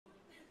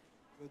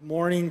Good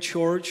morning,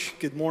 church.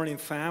 Good morning,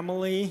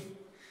 family.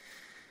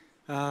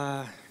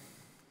 Turn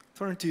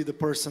to the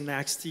person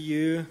next to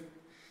you,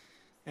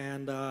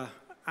 and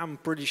I'm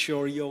pretty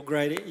sure you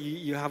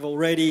have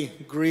already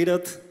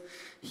greeted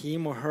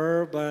him or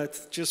her,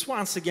 but just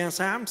once again,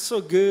 say, I'm so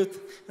good.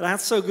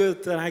 That's so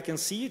good that I can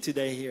see you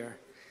today here.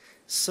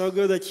 So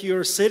good that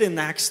you're sitting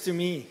next to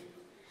me.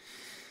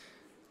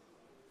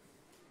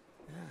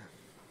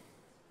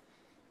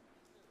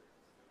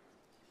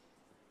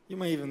 You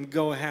may even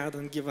go ahead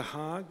and give a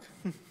hug.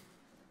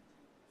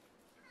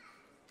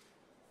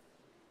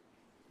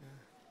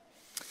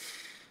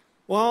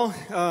 Well,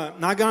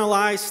 not gonna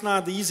lie, it's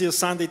not the easiest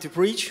Sunday to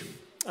preach.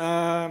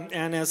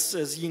 And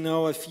as you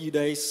know, a few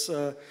days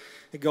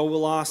ago we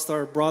lost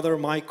our brother,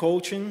 Mike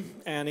Cochin.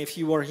 And if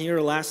you were here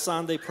last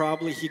Sunday,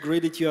 probably he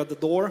greeted you at the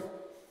door.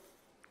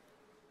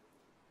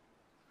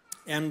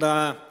 And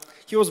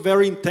he was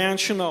very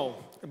intentional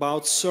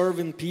about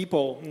serving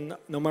people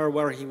no matter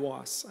where he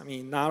was. I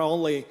mean, not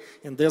only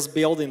in this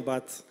building,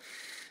 but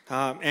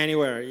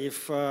anywhere.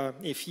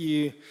 If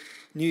you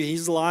knew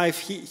his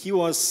life, he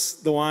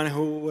was the one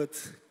who would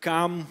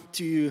come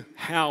to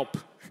help.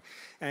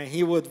 And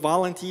he would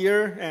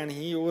volunteer, and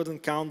he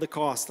wouldn't count the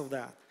cost of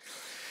that.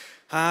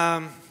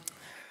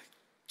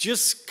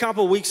 Just a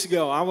couple weeks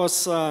ago, I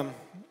was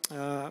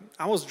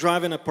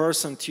driving a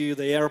person to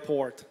the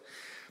airport.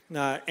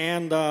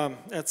 And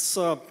it's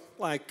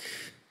like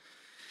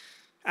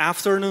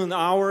afternoon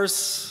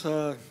hours,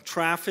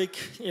 traffic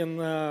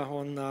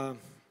on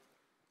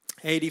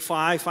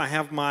 85. I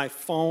have my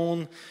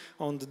phone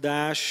on the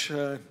dash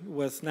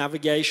with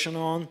navigation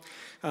on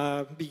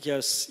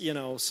because, you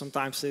know,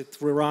 sometimes it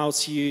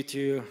reroutes you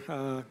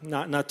to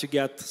not to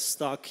get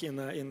stuck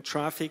in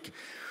traffic.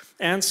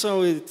 And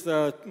so it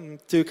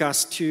took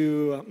us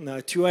to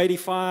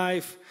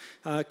 285.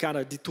 Kind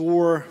of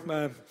detour.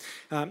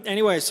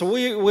 Anyway, so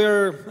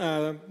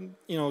we're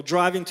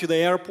driving to the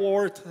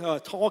airport,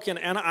 talking,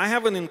 and I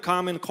have an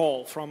incoming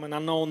call from an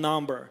unknown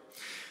number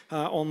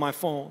on my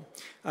phone,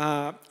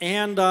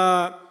 and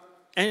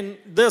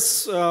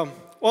this,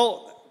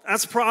 well,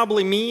 that's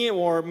probably me,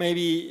 or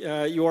maybe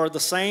you are the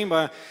same,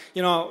 but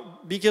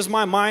because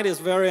my mind is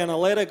very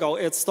analytical,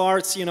 it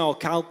starts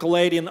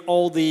calculating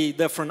all the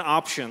different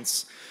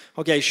options.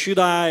 Okay, should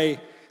I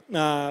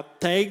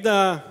take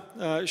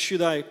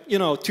should I,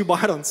 two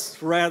buttons,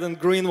 red and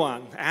green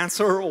one,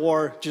 answer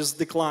or just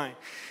decline?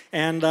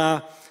 And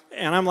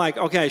I'm like,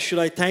 okay, should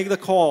I take the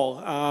call?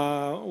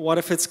 What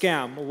if it's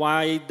scam?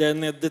 Why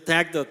didn't it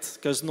detect it?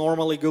 Because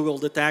normally Google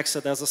detects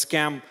it as a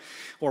scam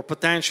or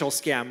potential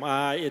scam.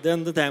 It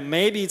didn't detect.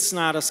 Maybe it's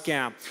not a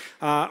scam.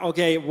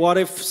 Okay, what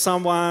if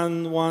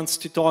someone wants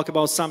to talk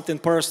about something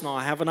personal?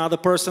 I have another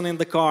person in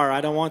the car. I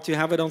don't want to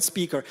have it on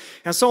speaker.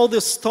 And so all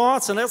these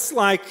thoughts, and it's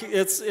like,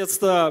 it's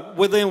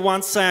within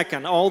 1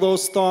 second, all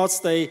those thoughts,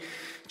 they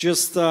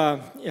just,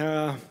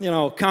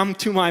 come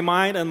to my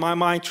mind, and my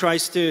mind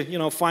tries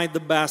to, find the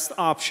best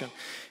option.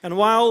 And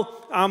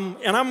while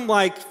I'm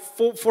like,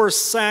 for a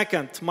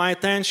second, my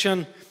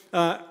attention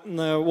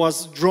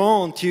was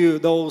drawn to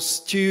those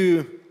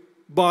two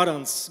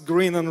buttons,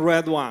 green and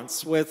red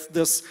ones, with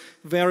this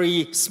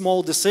very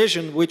small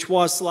decision, which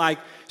was like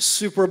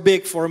super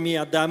big for me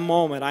at that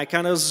moment. I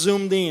kind of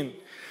zoomed in,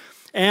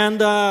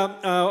 and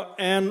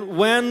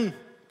when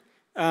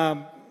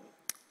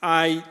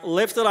I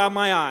lifted up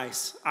my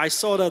eyes, I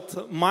saw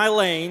that my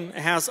lane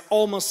has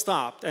almost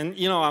stopped, and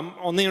I'm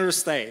on the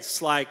interstate,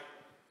 it's like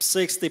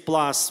 60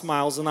 plus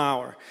miles an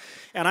hour.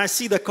 And I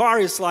see the car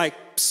is like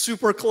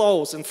super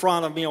close in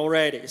front of me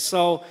already.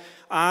 So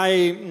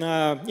I,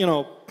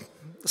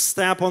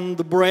 step on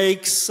the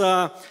brakes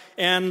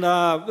and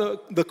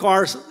the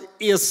car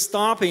is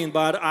stopping,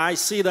 but I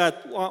see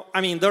that, well,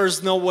 I mean,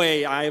 there's no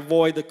way I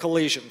avoid the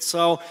collision.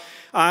 So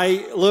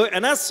I look,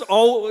 and that's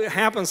all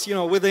happens,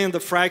 within the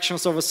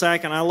fractions of a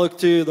second. I look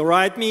to the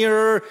right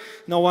mirror,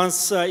 no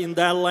one's in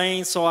that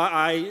lane, so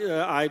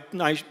I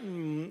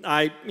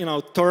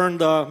turn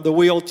the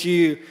wheel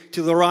to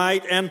the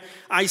right, and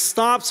I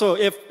stop. So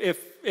if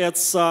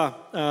it's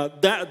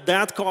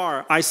that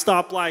car, I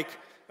stop like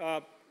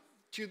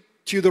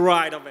to the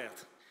right of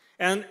it,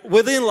 and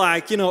within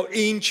like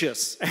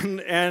inches,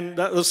 and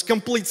that was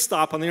complete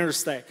stop on the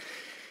interstate.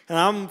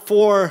 And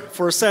for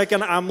a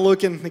second, I'm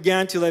looking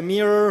again to the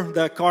mirror.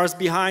 The cars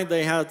behind,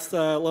 they had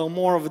a little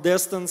more of a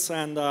distance,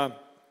 and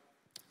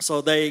so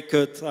they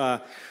could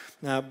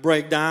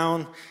break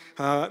down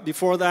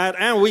before that,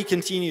 and we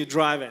continued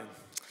driving.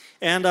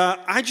 And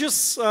I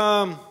just,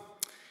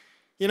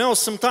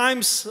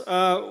 sometimes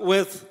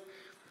with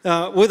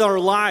our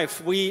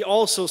life, we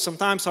also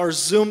sometimes are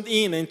zoomed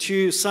in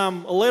into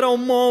some little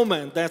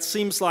moment that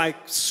seems like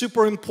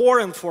super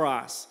important for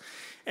us.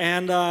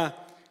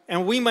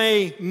 And we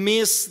may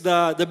miss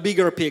the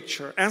bigger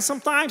picture. And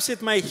sometimes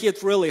it may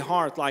hit really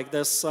hard, like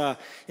this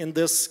in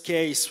this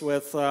case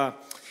with that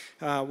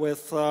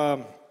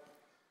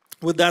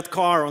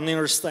car on the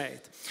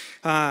interstate.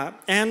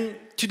 And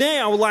today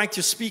I would like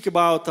to speak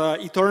about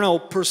eternal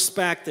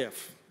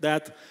perspective,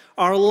 that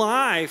our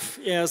life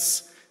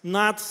is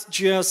not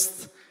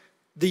just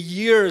the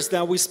years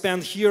that we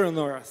spend here on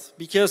earth,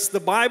 because the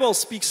Bible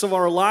speaks of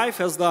our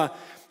life as the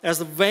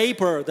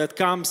vapor that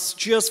comes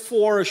just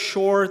for a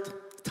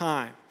short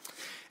time.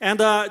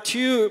 And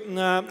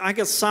I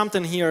got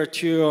something here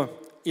to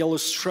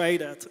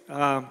illustrate it.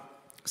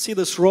 See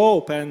this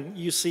rope, and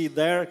you see it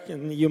there,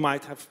 and you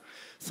might have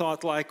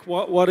thought, like,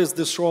 what is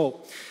this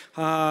rope?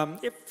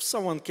 If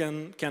someone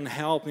can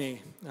help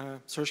me,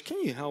 Serge,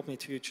 can you help me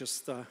to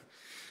just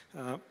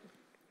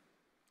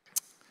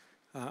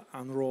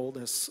unroll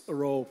this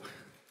rope?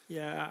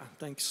 Yeah,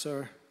 thanks,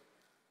 sir.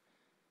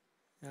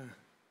 Yeah.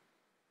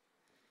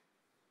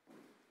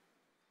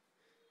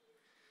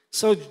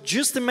 So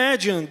just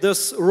imagine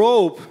this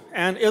rope,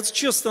 and it's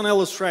just an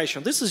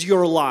illustration. This is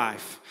your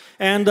life.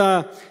 And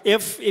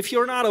if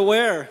you're not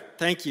aware,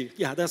 thank you.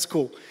 Yeah, that's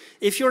cool.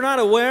 If you're not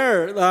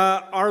aware,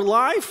 our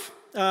life,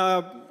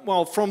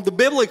 well, from the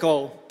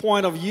biblical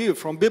point of view,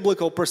 from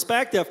biblical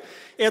perspective,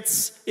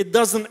 it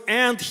doesn't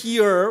end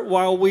here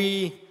while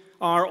we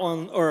are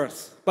on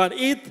earth, but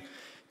it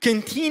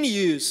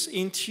continues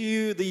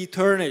into the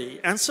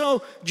eternity. And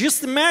so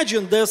just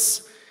imagine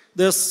this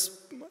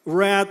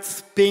red,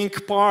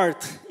 pink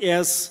part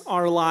is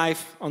our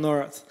life on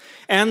earth.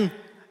 And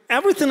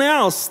everything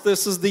else,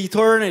 this is the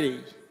eternity.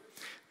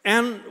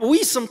 And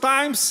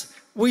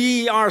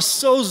we are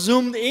so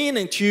zoomed in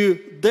into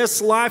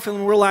this life,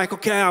 and we're like,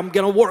 okay, I'm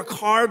going to work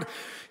hard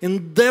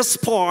in this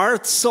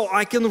part so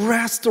I can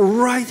rest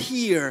right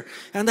here.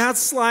 And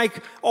that's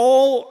like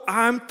all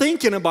I'm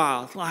thinking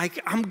about.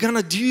 Like, I'm going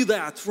to do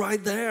that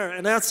right there.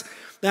 And that's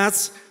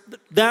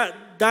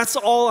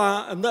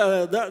all.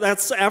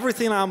 That's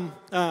everything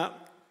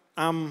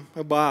I'm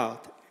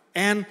about.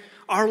 And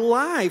our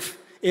life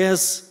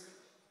is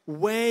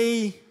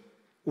way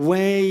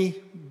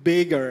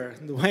bigger,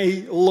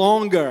 way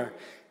longer.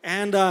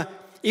 And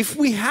if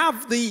we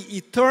have the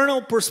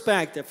eternal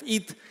perspective,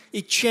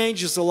 it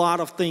changes a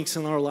lot of things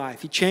in our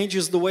life. It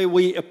changes the way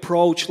we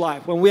approach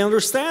life. When we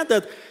understand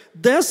that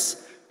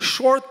this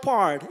short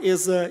part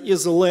is a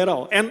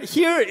little, and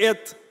here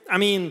it's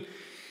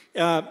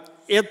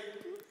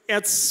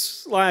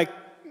like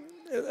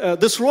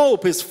this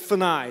rope is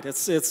finite.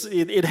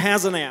 It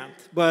has an end,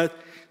 but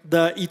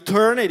the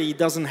eternity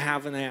doesn't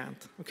have an end.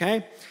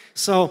 Okay,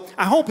 so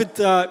I hope it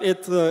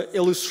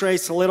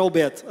illustrates a little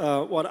bit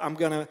what I'm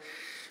gonna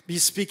be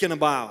speaking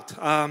about.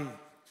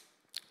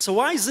 So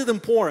why is it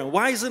important?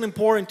 Why is it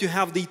important to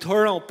have the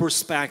eternal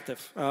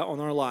perspective on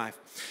our life?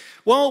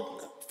 Well,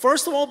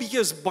 first of all,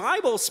 because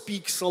Bible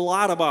speaks a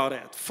lot about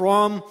it.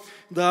 From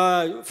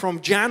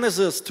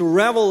Genesis to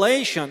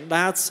Revelation,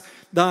 that's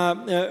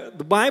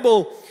the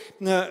Bible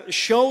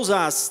shows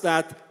us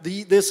that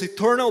this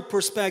eternal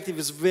perspective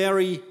is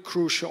very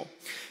crucial.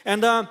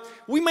 And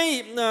we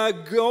may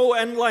go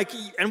and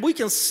we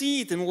can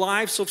see it in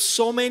lives of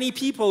so many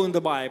people in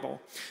the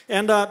Bible.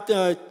 And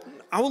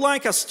I would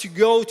like us to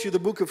go to the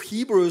book of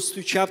Hebrews,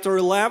 to chapter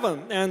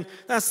 11. And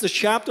that's the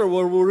chapter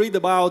where we read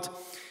about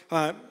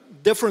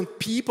different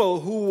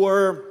people who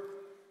were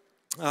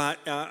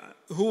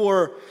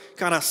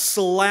kind of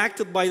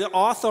selected by the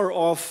author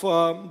of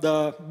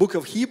the book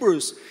of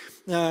Hebrews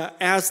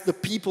as the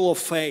people of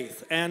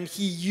faith. And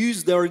he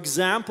used their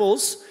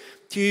examples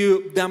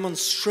to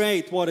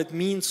demonstrate what it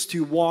means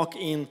to walk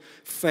in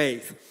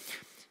faith.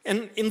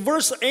 And in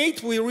verse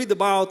 8, we read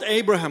about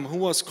Abraham, who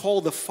was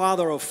called the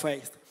father of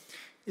faith.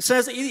 It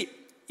says,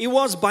 it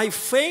was by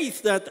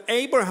faith that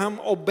Abraham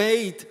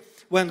obeyed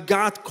when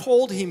God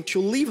called him to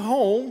leave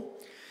home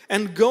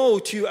and go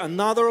to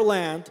another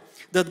land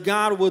that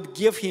God would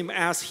give him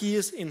as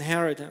his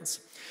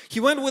inheritance. He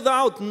went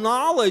without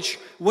knowledge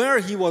where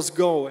he was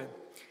going.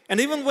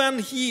 And even when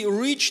he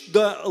reached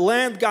the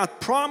land God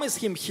promised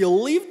him, he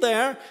lived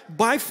there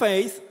by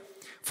faith,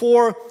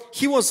 for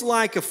he was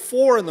like a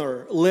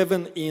foreigner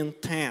living in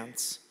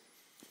tents.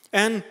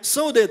 And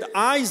so did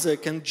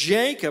Isaac and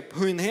Jacob,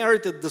 who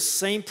inherited the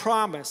same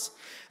promise.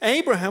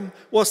 Abraham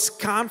was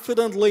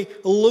confidently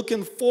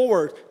looking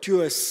forward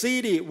to a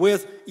city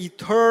with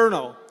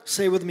eternal,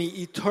 say with me,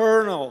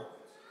 eternal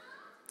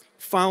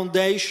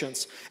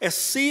foundations. A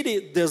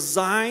city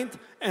designed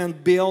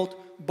and built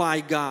by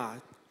God.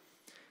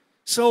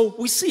 So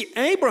we see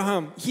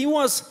Abraham, he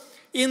was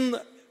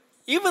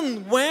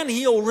even when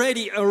he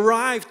already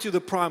arrived to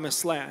the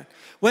promised land,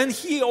 when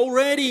he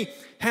already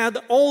had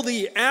all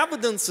the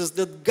evidences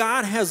that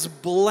God has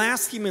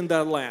blessed him in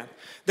that land,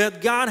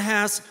 that God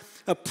has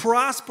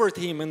prospered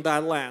him in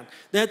that land,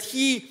 that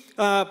he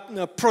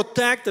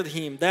protected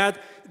him, that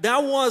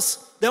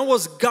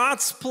was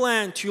God's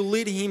plan to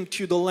lead him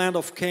to the land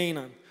of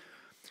Canaan.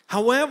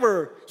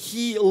 However,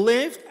 he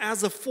lived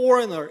as a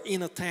foreigner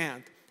in a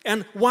tent.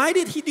 And why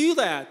did he do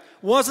that?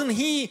 Wasn't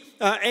he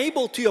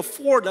able to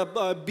afford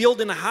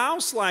building a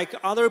house like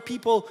other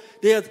people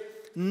did?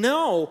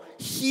 No,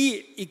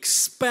 he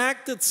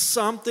expected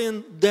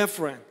something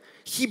different.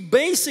 He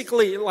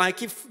basically,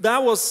 like if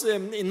that was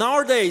in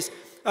our days,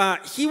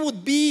 he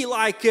would be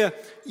like, a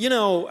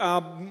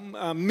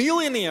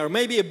millionaire,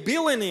 maybe a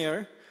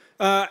billionaire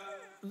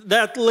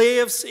that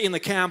lives in a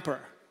camper.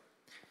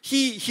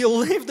 He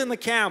lived in a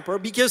camper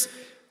because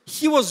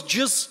he was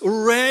just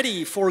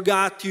ready for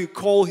God to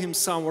call him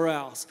somewhere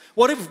else.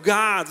 What if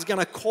God's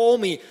gonna call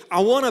me? I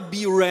want to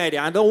be ready.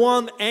 I don't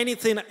want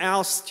anything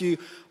else to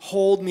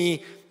hold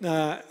me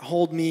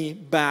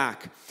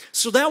back.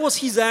 So that was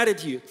his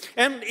attitude.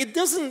 And it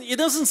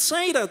doesn't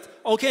say that,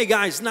 okay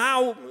guys,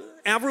 now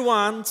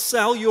everyone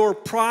sell your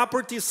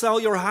property, sell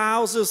your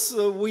houses,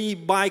 we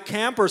buy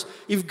campers.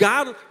 If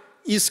God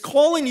is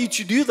calling you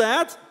to do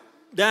that,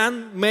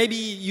 then maybe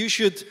you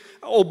should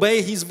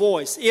obey his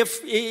voice.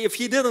 If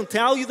he didn't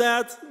tell you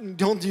that,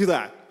 don't do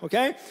that,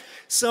 okay?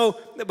 So,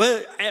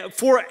 but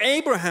for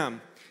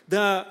Abraham,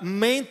 the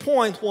main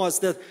point was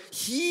that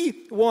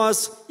he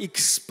was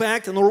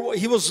expecting, or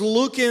he was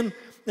looking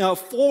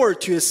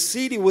forward to a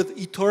city with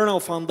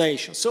eternal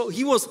foundation. So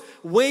he was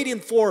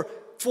waiting for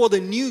the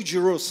new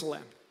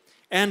Jerusalem.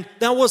 And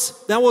that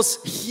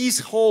was his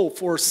hope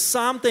for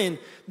something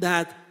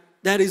that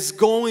is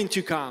going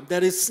to come,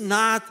 that is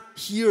not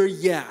here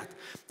yet.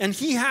 And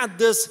he had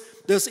this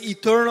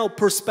eternal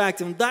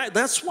perspective.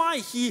 That's why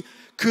he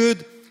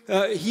could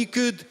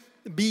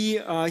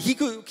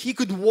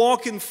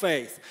walk in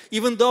faith,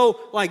 even though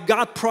like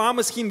God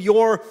promised him,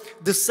 your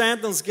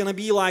descendants gonna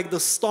be like the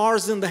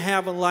stars in the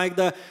heaven, like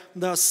the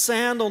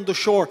sand on the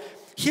shore.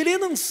 He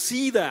didn't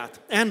see that.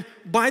 And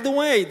by the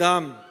way,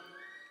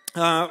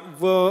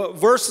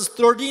 verses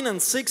 13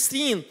 and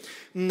 16,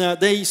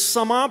 they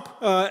sum up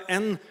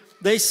and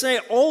they say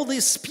all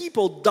these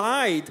people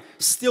died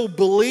still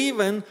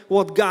believing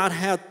what God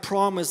had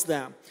promised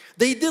them.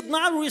 They did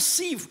not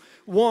receive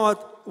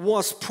what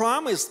was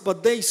promised,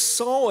 but they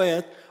saw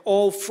it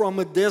all from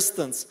a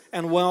distance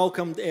and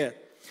welcomed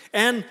it.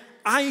 And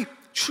I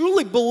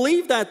truly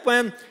believe that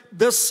when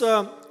this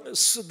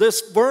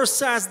verse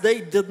says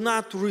they did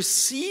not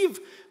receive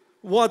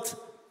what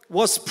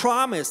was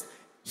promised,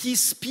 he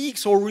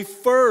speaks or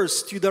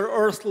refers to their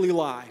earthly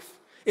life.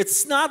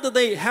 It's not that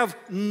they have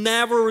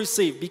never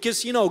received,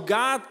 because you know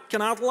God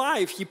cannot lie.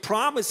 If he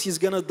promised, he's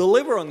going to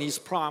deliver on his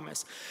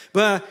promise.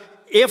 But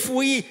if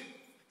we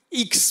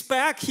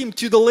expect him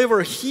to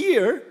deliver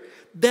here,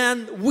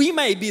 then we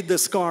may be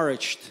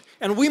discouraged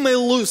and we may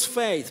lose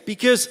faith,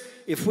 because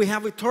if we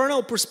have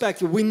eternal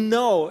perspective, we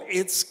know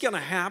it's going to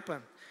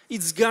happen.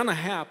 It's going to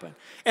happen.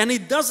 And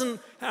it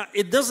doesn't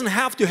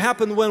have to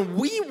happen when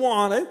we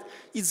want it.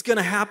 It's going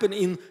to happen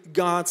in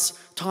God's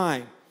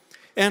time.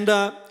 And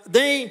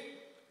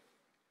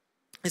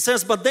it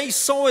says, but they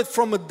saw it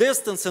from a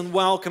distance and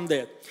welcomed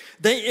it.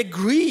 They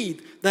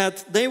agreed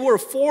that they were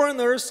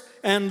foreigners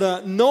and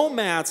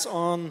nomads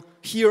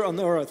here on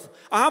earth.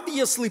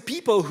 Obviously,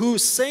 people who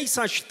say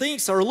such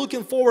things are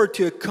looking forward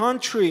to a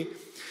country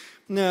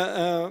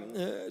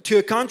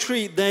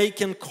they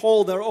can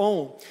call their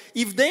own.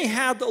 If they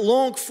had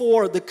longed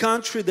for the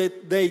country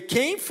that they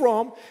came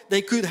from,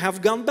 they could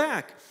have gone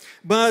back.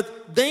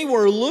 But they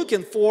were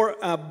looking for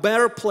a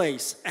better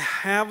place, a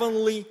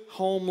heavenly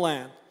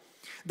homeland.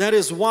 That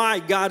is why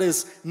God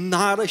is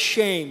not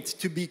ashamed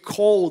to be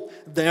called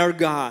their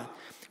God,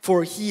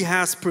 for he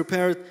has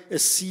prepared a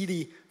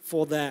city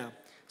for them.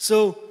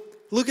 So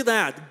look at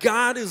that.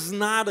 God is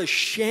not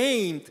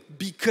ashamed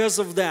because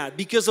of that,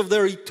 because of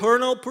their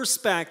eternal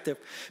perspective,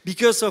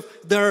 because of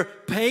their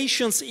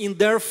patience in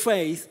their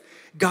faith.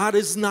 God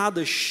is not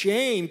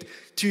ashamed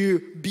to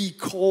be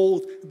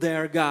called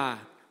their God.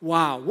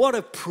 Wow, what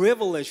a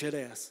privilege it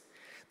is.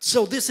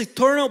 So this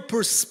eternal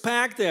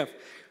perspective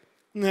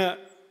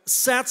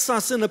sets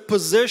us in a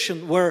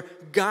position where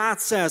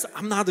God says,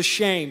 I'm not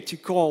ashamed to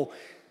call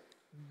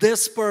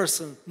this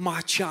person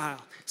my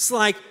child. It's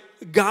like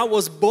God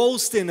was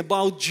boasting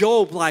about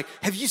Job, like,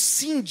 have you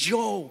seen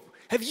Job?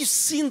 Have you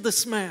seen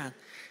this man?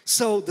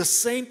 So the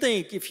same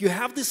thing, if you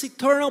have this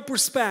eternal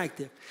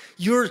perspective,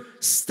 you're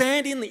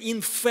standing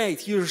in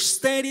faith, you're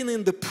standing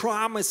in the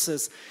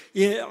promises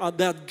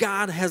that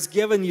God has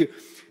given you.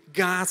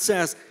 God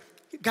says,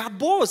 God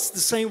boasts the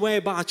same way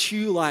about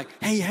you, like,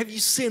 hey, have you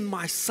seen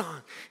my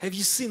son? Have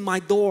you seen my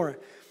daughter?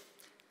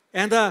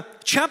 And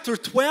chapter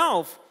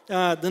 12,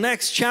 the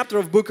next chapter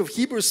of book of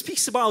Hebrews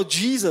speaks about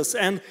Jesus,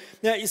 and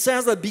it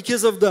says that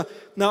because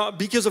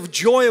of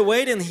joy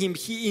awaiting him,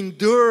 he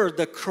endured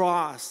the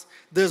cross,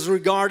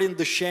 disregarding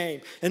the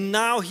shame, and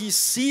now he's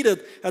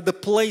seated at the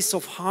place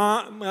of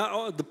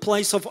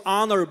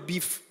honor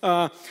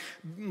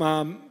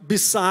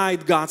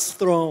beside God's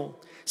throne.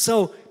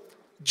 So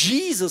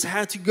Jesus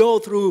had to go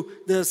through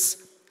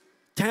this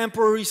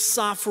temporary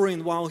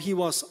suffering while he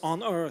was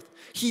on earth.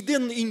 He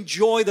didn't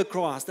enjoy the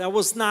cross. That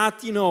was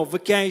not,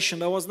 vacation.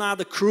 That was not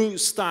a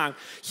cruise time.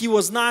 He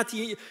was not,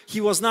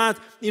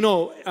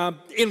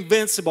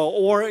 invincible,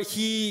 or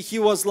he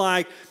was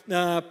like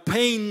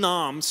pain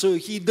numb, so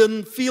he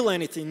didn't feel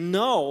anything.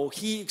 No,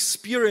 he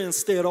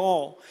experienced it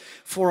all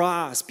for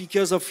us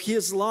because of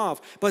his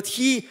love. But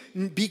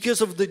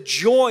because of the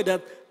joy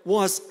that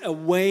was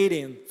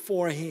awaiting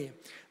for him.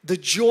 The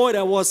joy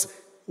that was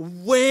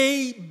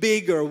way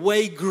bigger,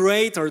 way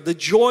greater, the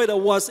joy that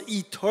was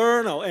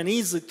eternal and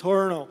is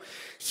eternal.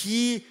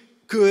 He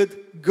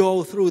could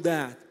go through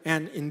that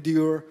and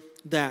endure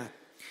that.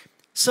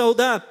 So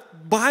the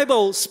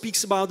Bible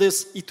speaks about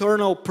this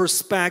eternal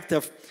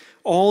perspective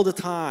all the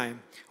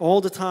time,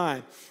 all the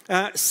time.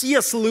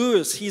 C.S.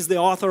 Lewis, he's the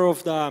author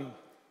of the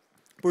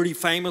pretty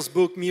famous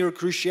book, Mere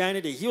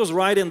Christianity. He was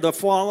writing the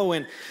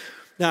following.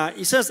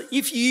 He says,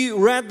 if you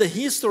read the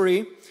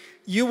history,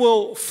 you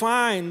will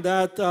find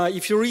that,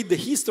 if you read the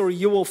history,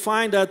 you will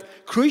find that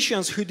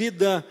Christians who did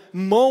the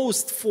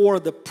most for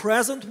the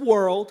present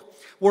world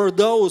were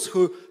those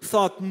who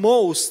thought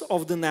most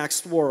of the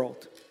next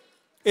world.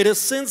 It is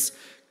since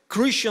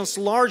Christians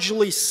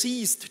largely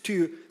ceased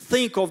to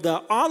think of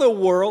the other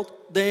world,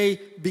 they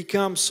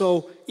become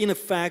so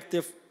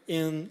ineffective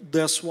in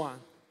this one.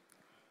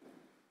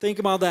 Think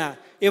about that.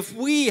 If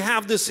we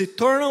have this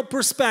eternal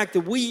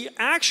perspective,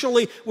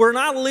 we're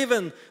not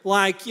living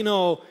like,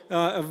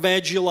 a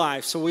veggie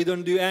life, so we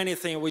don't do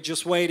anything, we're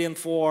just waiting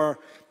for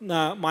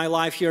my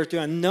life here to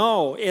end.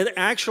 No, it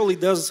actually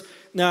does,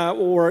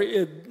 or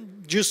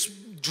it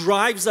just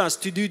drives us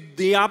to do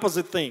the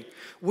opposite thing.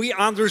 We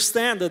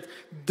understand that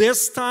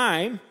this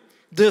time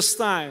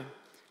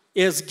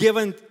is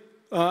given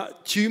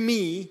to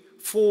me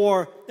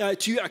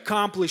to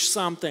accomplish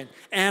something,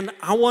 and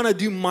I want to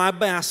do my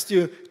best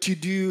to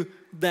do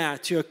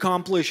that, to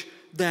accomplish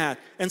that.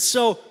 And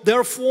so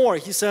therefore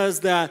he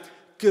says that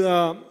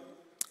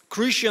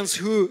Christians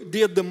who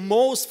did the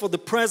most for the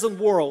present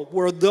world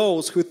were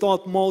those who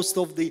thought most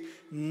of the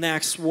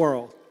next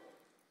world.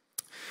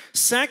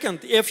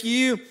 Second, if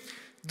you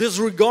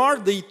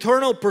disregard the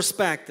eternal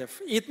perspective,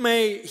 it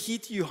may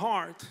hit you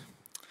hard.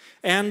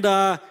 And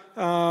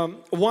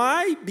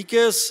why?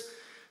 Because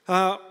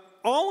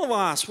all of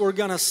us, we're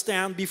going to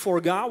stand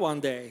before God one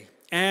day.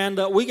 And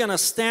we're going to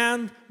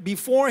stand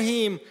before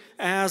Him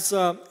as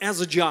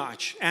a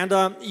judge. And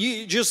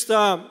you just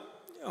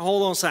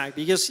hold on a sec,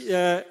 because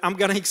I'm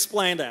going to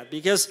explain that.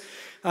 Because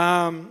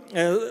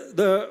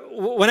whenever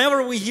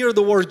we hear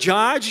the word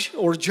judge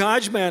or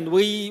judgment,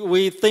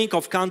 we think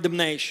of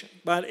condemnation.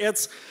 But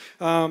it's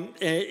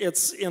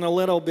in a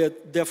little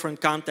bit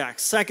different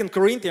context. 2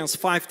 Corinthians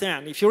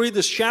 5:10. If you read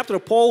this chapter,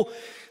 Paul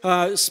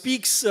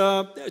speaks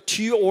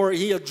to, or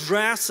he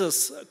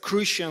addresses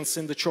Christians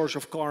in the church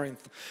of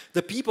Corinth,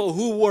 the people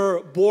who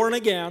were born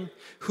again,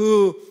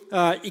 who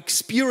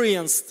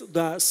experienced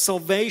the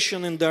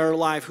salvation in their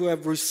life, who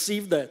have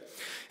received it.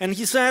 And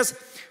he says,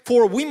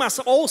 for we must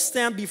all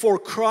stand before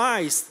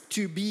Christ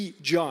to be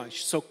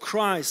judged. So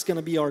Christ is going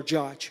to be our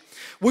judge.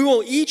 We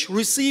will each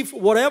receive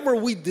whatever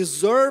we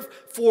deserve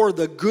for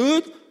the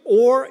good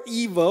or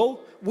evil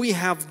we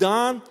have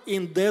done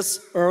in this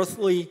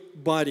earthly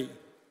body.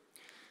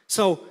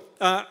 So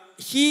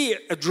he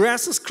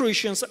addresses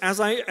Christians,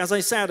 as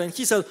I said, and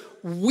he said,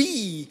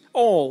 we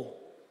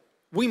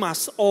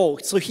must all.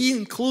 So he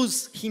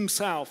includes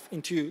himself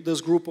into this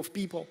group of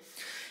people.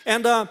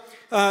 And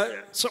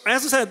so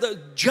as I said, the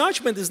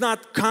judgment is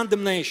not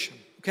condemnation,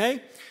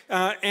 okay?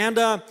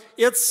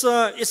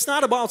 It's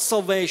not about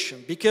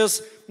salvation,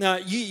 because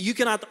you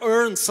cannot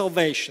earn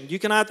salvation. You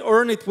cannot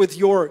earn it with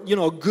your,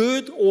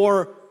 good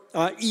or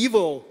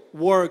evil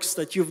works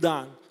that you've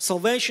done.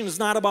 Salvation is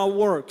not about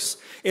works.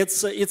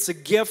 It's a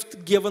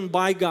gift given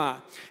by God.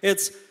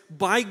 It's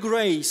by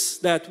grace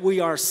that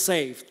we are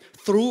saved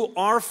through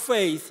our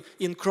faith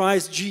in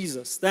Christ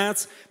Jesus.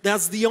 That's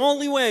the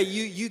only way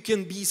you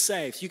can be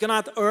saved. You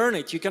cannot earn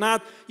it. You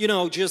cannot,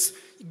 just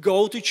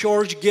go to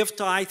church, give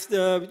tithe,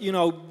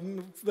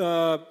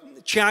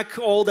 check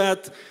all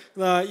that,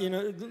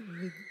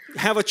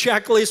 have a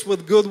checklist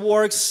with good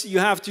works you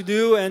have to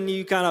do, and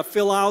you kind of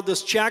fill out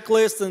this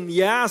checklist, and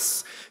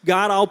yes,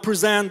 God, I'll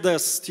present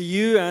this to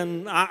you,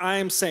 and I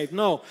am saved.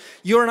 No,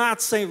 you're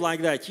not saved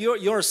like that.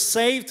 You're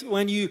saved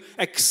when you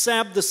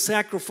accept the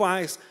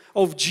sacrifice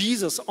of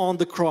Jesus on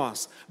the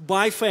cross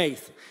by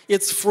faith.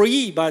 It's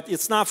free, but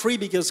it's not free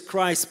because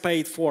Christ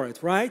paid for it,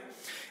 right?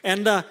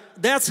 And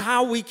that's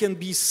how we can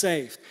be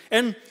saved.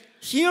 And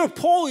here,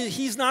 Paul,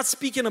 he's not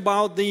speaking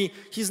about the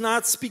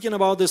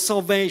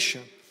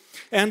salvation.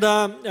 And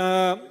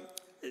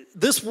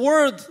this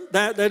word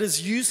that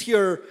is used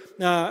here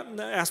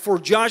as for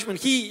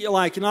judgment,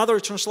 like in other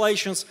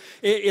translations,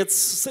 it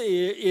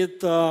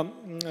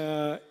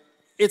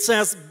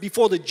says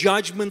before the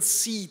judgment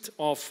seat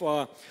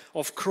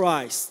of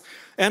Christ.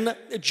 And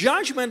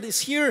judgment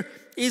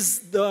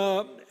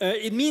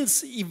it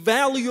means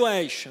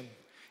evaluation.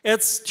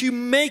 It's to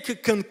make a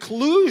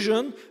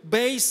conclusion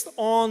based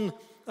on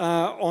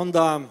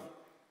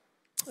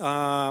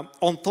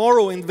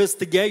thorough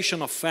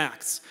investigation of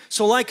facts.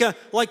 So like a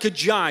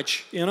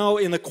judge,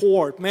 in a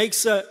court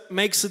makes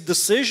a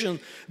decision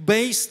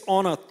based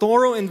on a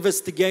thorough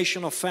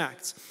investigation of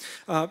facts.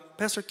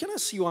 Pastor, can I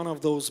see one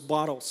of those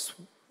bottles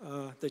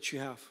that you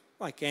have?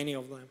 Like any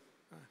of them?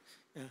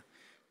 Yeah.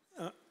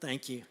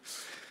 Thank you.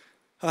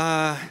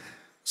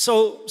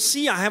 So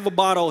see, I have a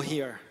bottle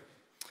here.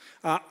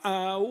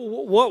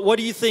 What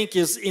do you think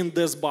is in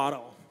this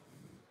bottle?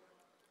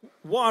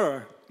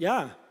 Water.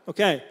 Yeah.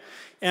 Okay.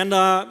 And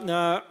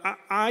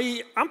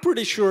I'm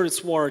pretty sure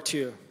it's water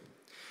too.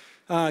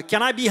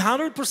 Can I be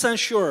 100%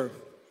 sure?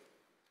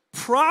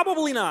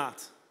 Probably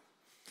not.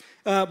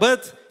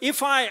 But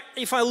if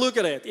I look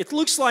at it, it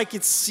looks like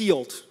it's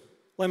sealed.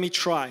 Let me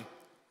try.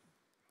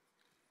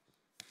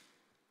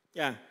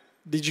 Yeah,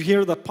 did you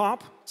hear the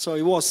pop? So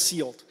it was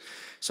sealed.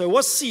 So it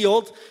was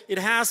sealed. It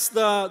has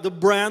the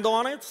brand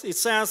on it. It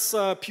says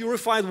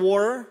purified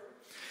water.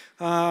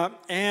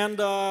 And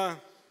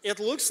it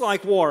looks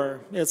like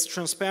water. It's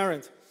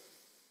transparent.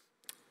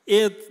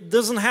 It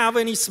doesn't have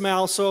any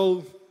smell,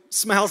 so it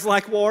smells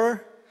like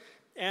water.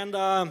 And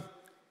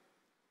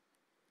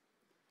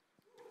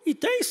it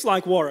tastes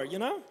like water, you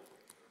know?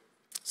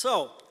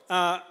 So,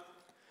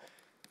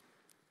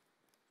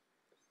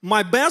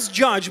 my best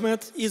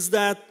judgment is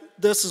that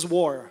this is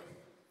water.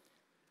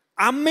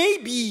 I may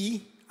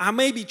be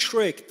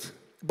tricked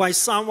by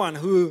someone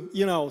who,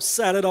 you know,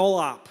 set it all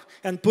up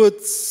and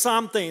put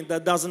something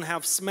that doesn't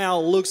have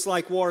smell, looks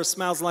like water,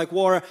 smells like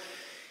water.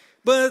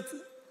 But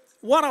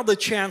what are the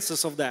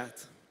chances of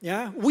that?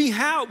 Yeah, we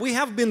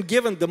have been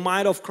given the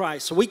mind of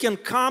Christ, so we can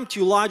come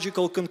to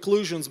logical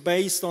conclusions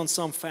based on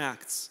some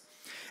facts.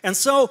 And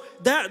so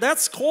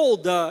that's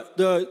called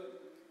the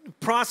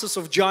process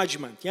of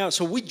judgment. Yeah,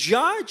 so we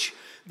judge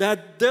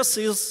that this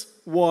is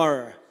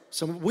water.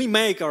 So we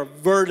make our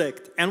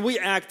verdict and we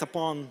act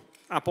upon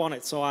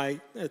it. So I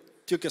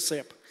took a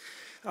sip.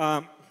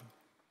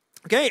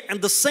 Okay,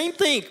 and the same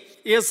thing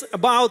is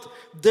about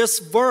this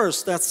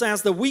verse that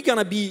says that we're going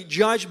to be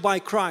judged by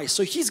Christ.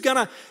 So he's going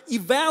to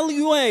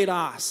evaluate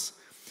us.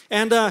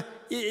 And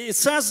it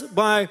says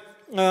by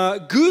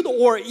good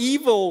or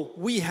evil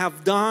we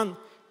have done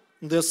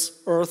this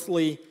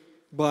earthly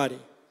body.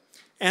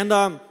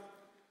 And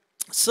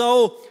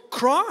so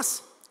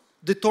cross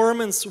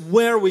determines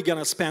where we're going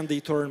to spend the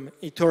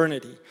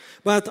eternity.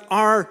 But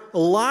our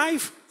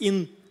life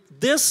in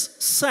this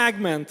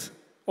segment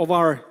of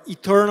our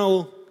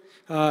eternal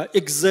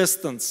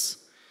existence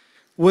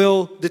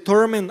will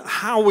determine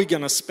how we're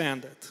going to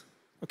spend it.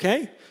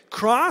 Okay?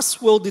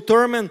 Cross will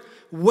determine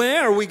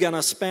where we're going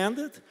to spend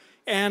it,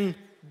 and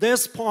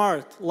this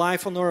part,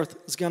 life on earth,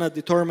 is going to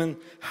determine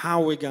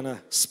how we're going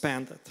to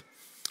spend it.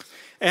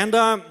 And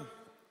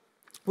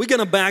we're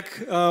going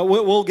to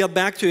we'll get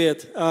back to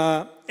it.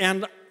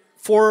 And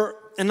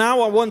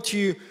now I want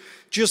to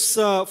just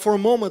for a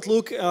moment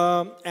look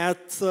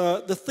at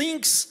the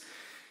things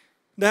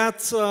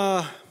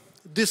that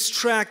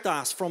distract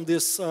us from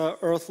this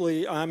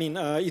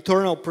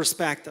eternal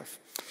perspective.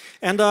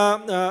 And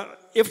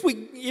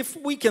if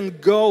we can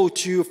go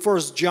to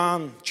 1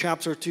 John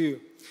chapter 2,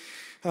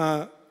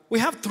 we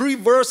have 3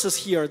 verses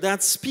here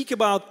that speak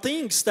about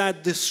things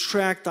that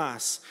distract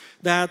us,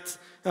 that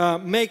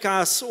make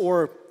us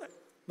or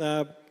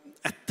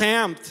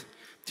attempt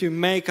to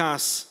make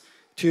us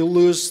to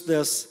lose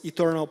this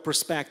eternal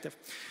perspective.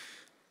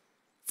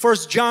 1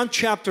 John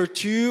chapter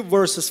 2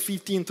 verses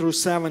 15 through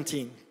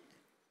 17.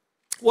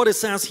 What it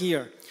says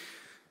here: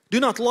 do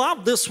not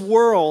love this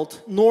world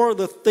nor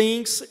the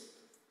things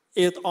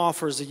it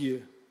offers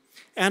you.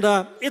 And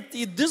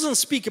it doesn't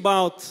speak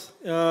about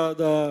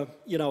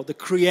the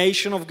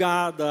creation of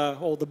God,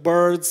 all the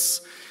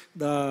birds,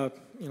 the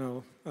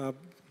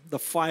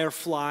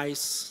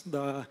fireflies,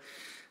 the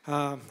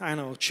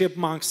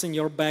chipmunks in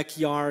your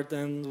backyard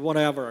and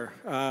whatever.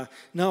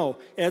 No,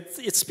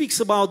 it speaks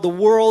about the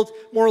world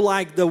more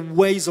like the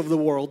ways of the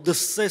world, the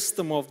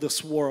system of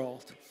this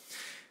world.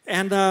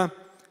 And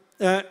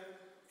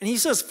he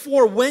says,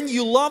 for when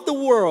you love the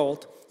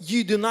world,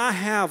 you do not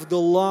have the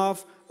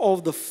love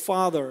of the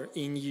Father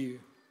in you.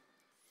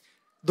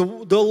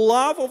 The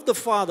love of the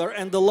Father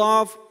and the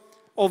love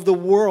of the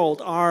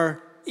world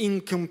are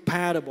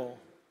incompatible.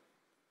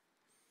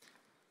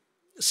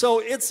 So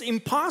it's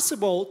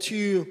impossible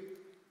to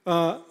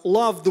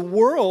love the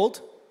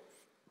world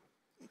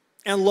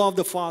and love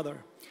the Father.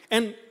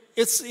 And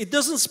it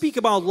doesn't speak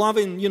about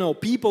loving,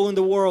 people in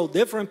the world,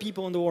 different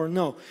people in the world.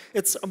 No,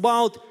 it's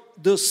about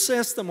the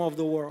system of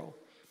the world.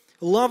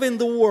 Loving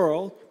the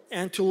world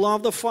and to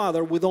love the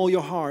Father with all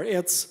your heart,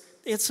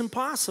 it's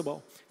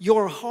impossible.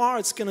 Your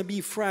heart's going to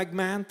be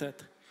fragmented.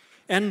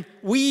 And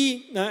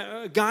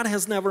God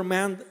has never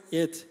meant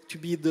it to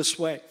be this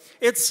way.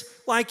 It's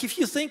like if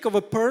you think of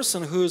a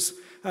person who's,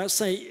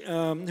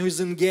 who's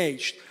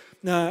engaged.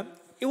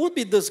 It would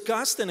be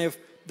disgusting if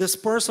this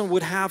person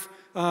would have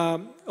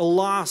a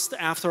lust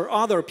after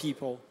other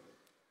people.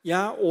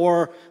 Yeah,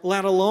 or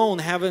let alone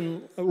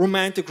having a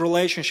romantic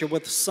relationship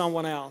with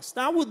someone else.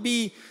 That would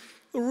be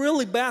a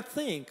really bad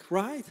thing,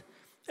 right?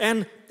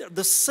 And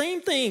the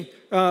same thing,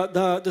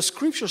 the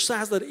scripture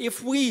says that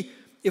if we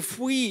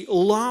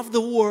love the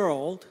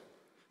world,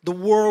 the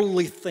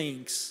worldly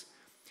things,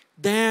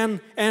 then,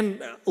 we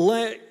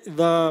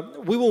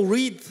will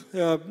read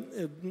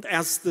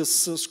as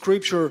this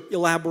scripture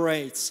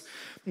elaborates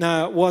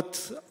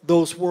what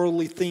those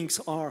worldly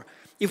things are.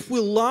 If we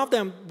love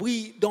them,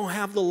 we don't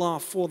have the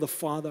love for the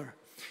Father.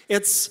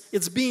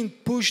 It's being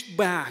pushed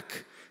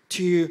back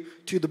to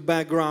the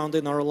background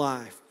in our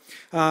life.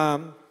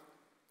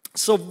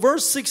 So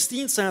verse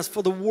 16 says,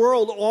 for the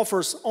world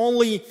offers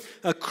only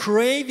a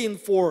craving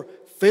for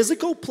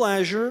physical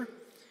pleasure,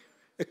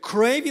 a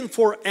craving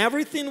for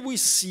everything we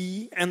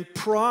see, and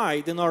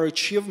pride in our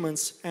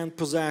achievements and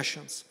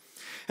possessions.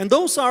 And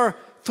those are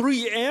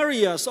three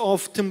areas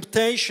of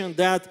temptation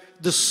that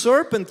the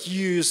serpent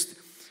used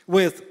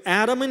with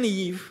Adam and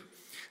Eve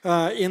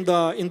in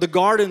the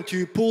garden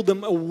to pull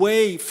them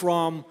away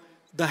from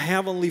the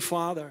Heavenly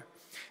Father.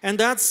 And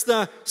that's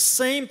the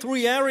same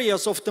three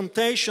areas of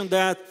temptation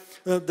that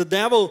the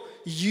devil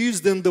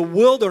used in the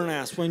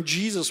wilderness when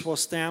Jesus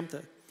was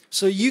tempted.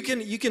 So you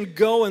can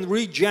go and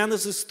read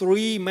Genesis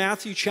 3,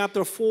 Matthew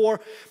chapter 4,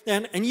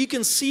 and you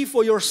can see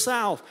for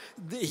yourself.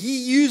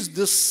 He used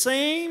the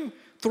same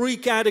three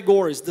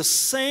categories, the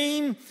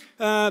same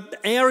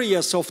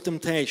areas of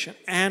temptation.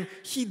 And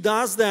he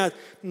does that.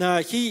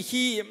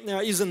 He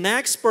is an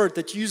expert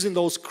at using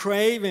those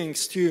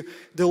cravings to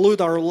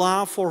dilute our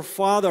love for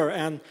Father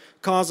and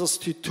cause us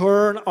to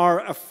turn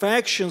our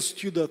affections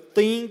to the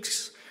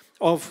things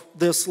of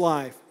this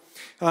life.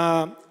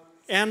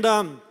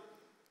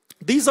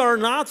 These are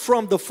not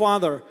from the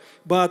Father,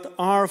 but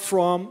are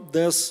from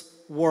this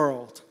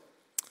world.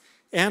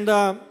 And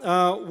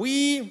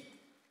we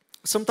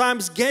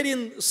sometimes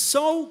getting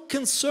so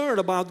concerned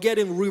about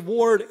getting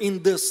reward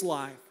in this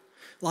life.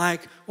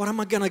 Like, what am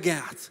I going to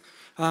get?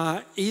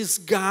 Is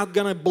God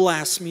going to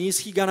bless me? Is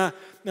He going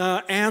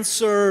to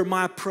answer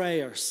my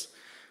prayers?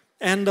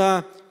 And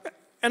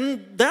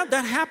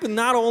that happened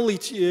not only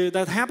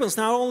that happens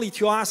not only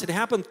to us, it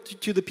happened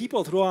to the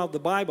people throughout the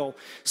Bible.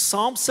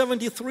 Psalm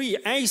 73,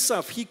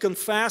 Asaph, he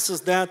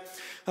confesses that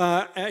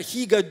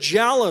he got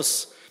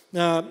jealous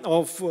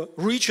of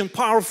rich and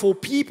powerful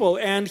people,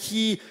 and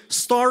he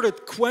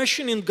started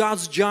questioning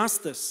God's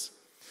justice.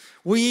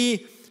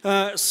 We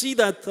see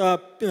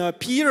that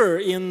Peter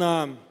in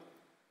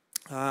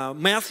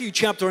Matthew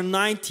chapter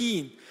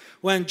 19,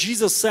 when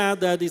Jesus said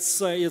that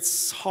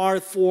it's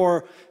hard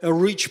for a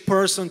rich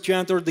person to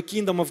enter the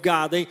kingdom of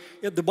God.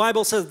 The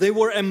Bible says they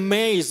were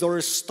amazed or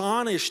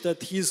astonished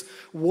at his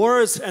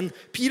words. And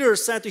Peter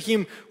said to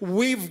him,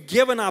 "We've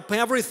given up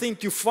everything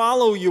to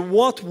follow you.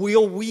 What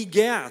will we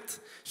get?"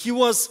 He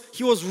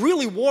was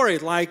really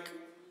worried, like,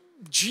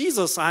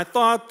 Jesus, I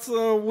thought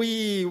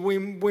we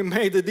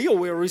made a deal.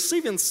 We're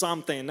receiving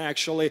something,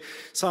 actually.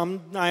 So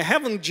I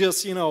haven't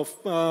just,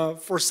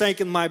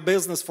 forsaken my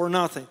business for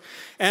nothing.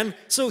 And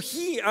so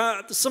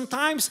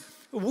sometimes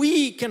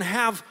we can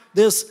have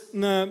this,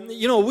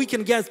 we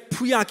can get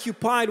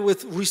preoccupied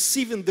with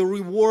receiving the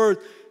reward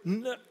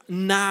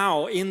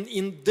now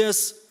in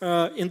this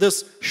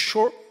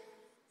short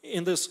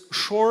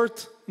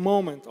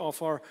moment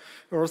of our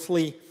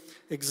earthly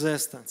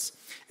existence.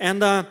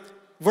 And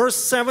verse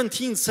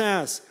 17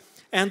 says,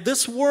 "And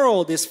this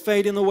world is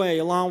fading away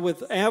along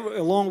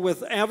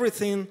with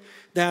everything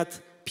that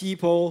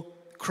people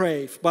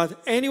crave.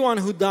 But anyone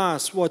who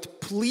does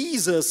what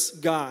pleases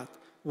God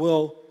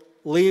will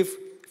live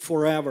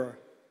forever."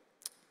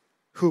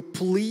 Who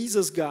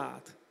pleases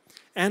God.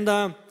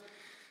 And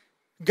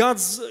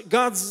God's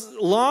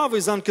love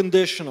is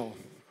unconditional.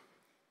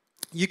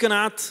 You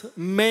cannot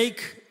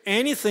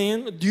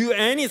do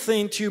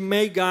anything to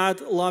make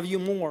God love you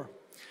more.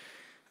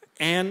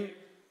 And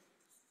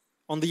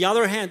on the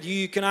other hand,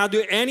 you cannot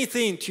do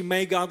anything to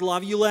make God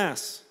love you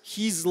less.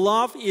 His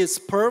love is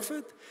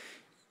perfect.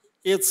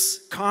 It's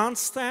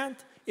constant.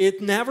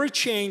 It never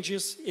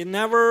changes. It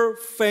never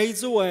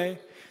fades away.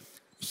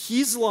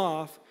 His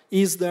love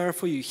is there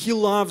for you. He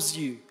loves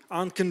you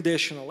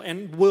unconditional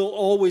and will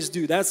always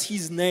do. That's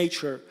His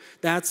nature.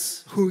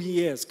 That's who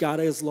He is.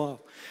 God is love.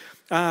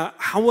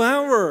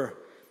 However,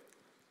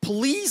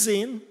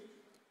 pleasing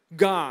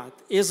God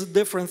is a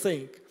different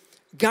thing.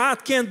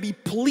 God can be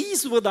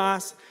pleased with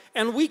us,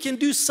 and we can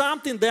do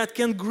something that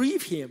can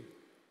grieve Him.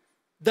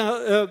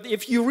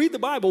 If you read the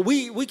Bible,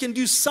 we can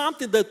do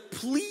something that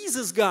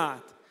pleases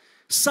God,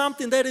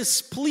 something that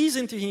is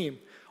pleasing to Him,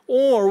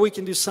 or we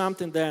can do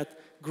something that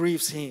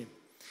grieves Him.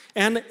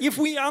 And if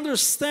we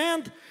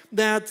understand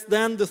that,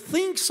 then the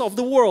things of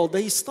the world,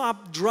 they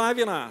stop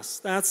driving us.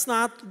 That's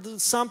not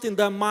something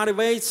that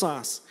motivates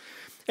us.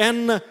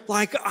 And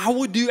like, I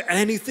would do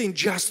anything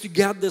just to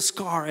get this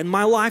car. And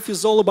my life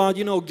is all about,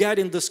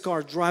 getting this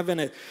car, driving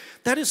it.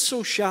 That is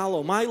so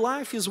shallow. My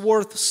life is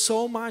worth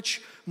so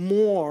much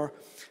more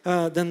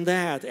than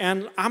that.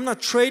 And I'm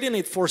not trading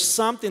it for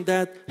something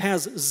that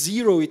has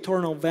zero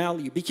eternal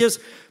value. Because,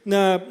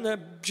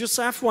 just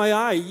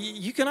FYI,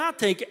 you cannot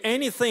take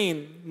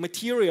anything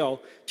material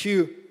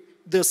to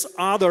this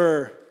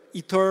other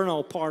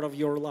eternal part of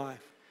your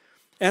life.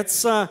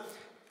 It's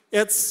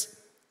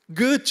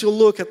good to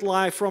look at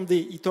life from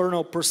the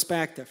eternal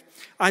perspective.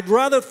 I'd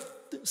rather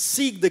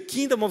seek the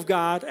kingdom of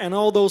God, and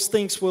all those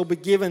things will be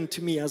given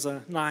to me as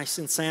a nice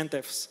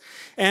incentives.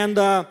 And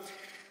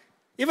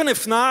even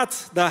if not,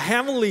 the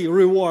heavenly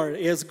reward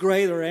is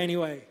greater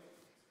anyway.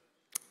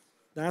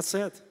 That's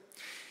it.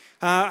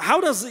 How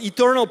does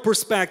eternal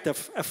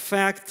perspective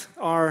affect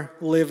our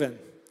living?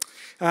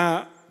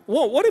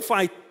 What if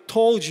I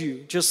told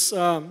you,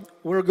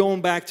 we're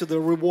going back to the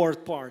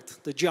reward part,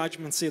 the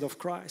judgment seat of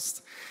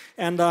Christ.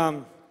 And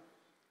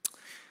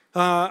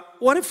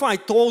What if I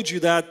told you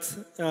that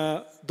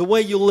the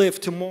way you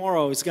live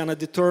tomorrow is going to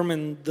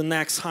determine the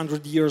next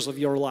 100 years of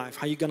your life?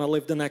 How you're going to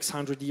live the next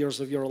 100 years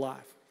of your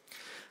life?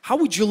 How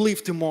would you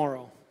live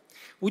tomorrow?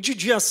 Would you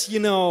just,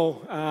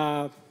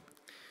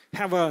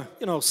 have a,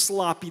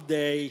 sloppy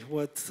day,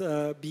 would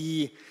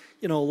be,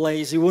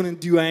 lazy,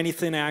 wouldn't do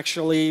anything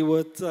actually,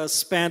 would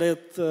spend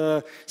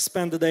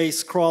the day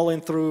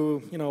scrolling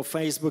through,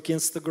 Facebook,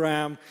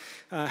 Instagram,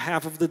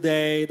 half of the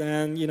day,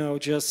 then,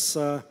 just,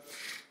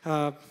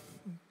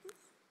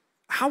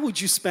 how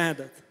would you spend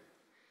it?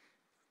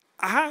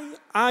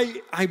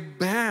 I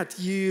bet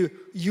you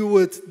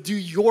would do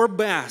your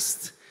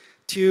best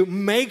to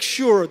make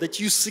sure that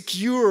you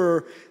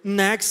secure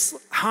next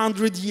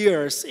 100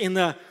 years in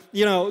a,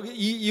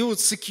 you would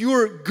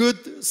secure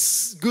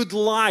good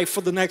life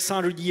for the next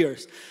 100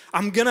 years.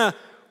 I'm gonna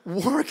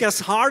work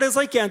as hard as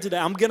I can today.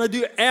 I'm gonna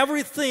do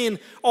everything,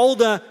 all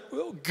the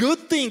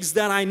good things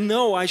that I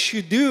know I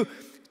should do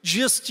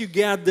just to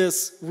get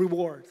this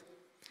reward.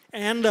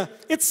 And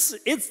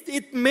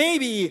it may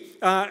be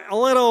a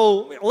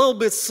little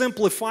bit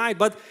simplified,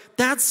 but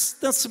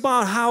that's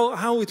about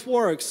how it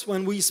works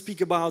when we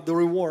speak about the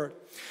reward.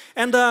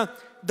 And the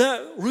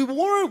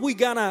reward we're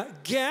gonna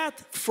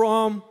get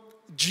from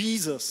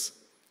Jesus.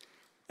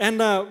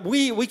 And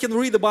we can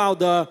read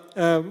about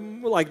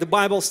like the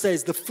Bible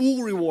says, the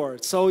full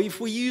reward. So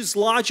if we use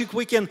logic,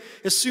 we can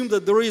assume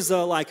that there is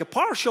like a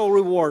partial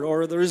reward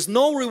or there is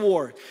no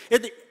reward.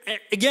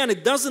 Again,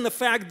 it doesn't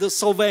affect the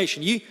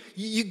salvation.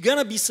 You're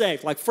gonna be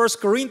saved. Like 1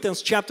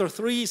 Corinthians chapter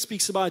 3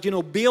 speaks about,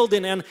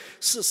 building, and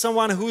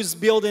someone who's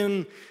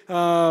building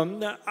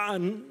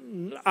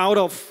out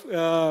of,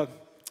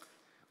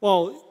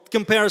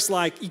 compares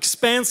like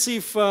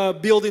expensive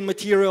building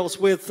materials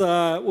with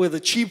the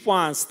cheap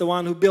ones. The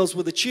one who builds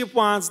with the cheap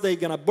ones, they're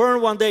gonna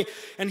burn one day,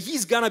 and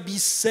he's gonna be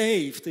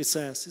saved, it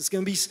says. It's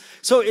gonna be,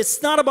 so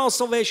it's not about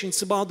salvation,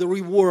 it's about the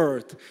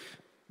reward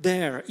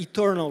there,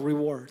 eternal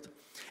reward.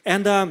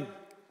 And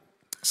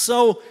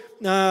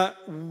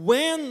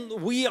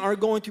when we are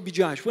going to be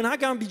judged, we're not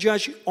going to be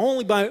judged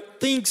only by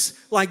things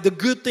like the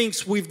good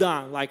things we've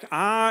done. Like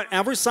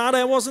every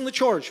Sunday I was in the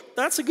church.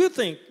 That's a good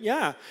thing,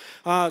 yeah.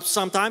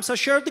 Sometimes I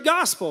shared the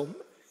gospel.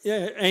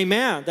 Yeah,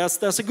 amen,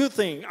 that's a good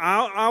thing.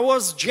 I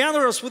was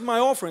generous with my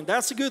offering.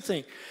 That's a good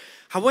thing.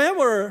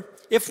 However,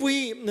 if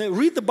we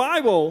read the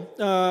Bible,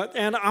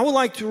 and I would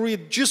like to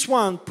read just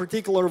one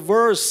particular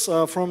verse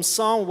from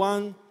Psalm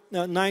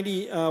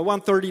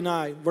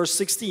 139, verse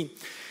 16.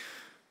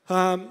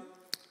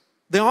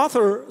 The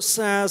author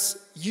says,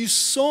 "You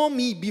saw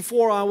me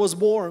before I was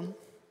born.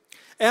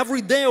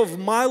 Every day of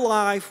my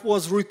life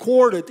was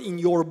recorded in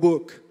your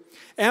book.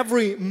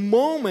 Every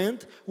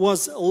moment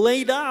was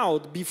laid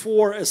out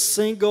before a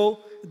single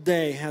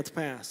day had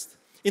passed."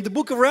 In the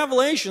book of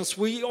Revelations,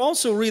 we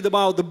also read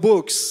about the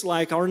books,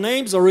 like our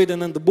names are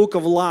written in the book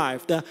of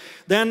life.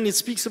 Then it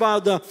speaks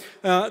about the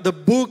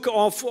book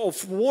of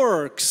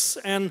works.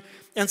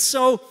 And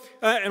so,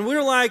 and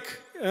we're like,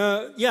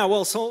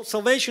 so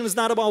salvation is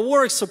not about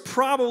works, so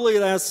probably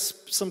that's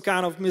some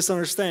kind of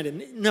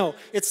misunderstanding. No,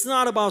 it's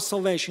not about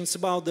salvation, it's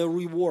about the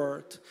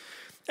reward.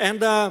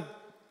 And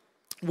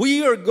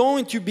we are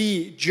going to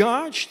be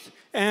judged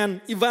and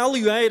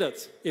evaluated,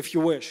 if you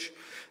wish.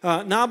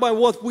 Not by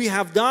what we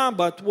have done,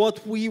 but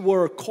what we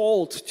were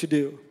called to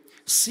do.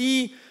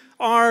 See,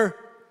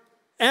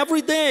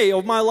 every day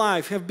of my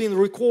life have been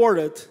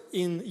recorded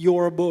in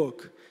your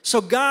book. So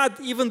God,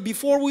 even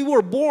before we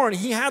were born,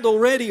 He had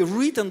already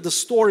written the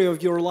story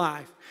of your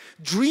life.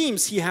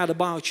 Dreams He had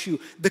about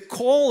you, the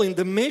calling,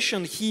 the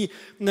mission He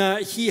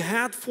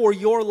had for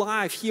your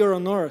life here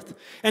on earth.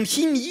 And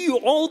He knew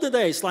all the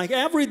days, like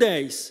every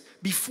day,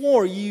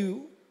 before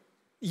you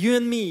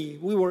and me,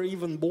 we were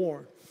even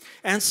born.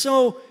 And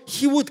so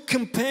He would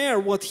compare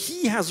what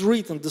He has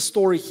written, the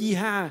story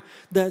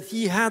that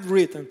He had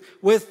written,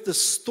 with the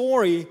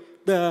story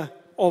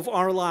of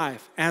our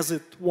life as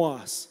it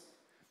was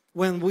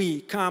when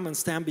we come and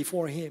stand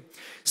before Him.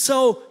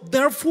 So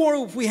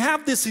therefore, we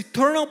have this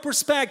eternal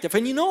perspective,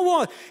 and you know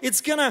what? It's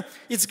gonna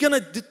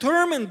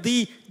determine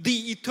the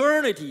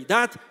eternity.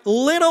 That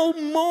little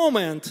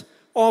moment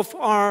of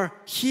our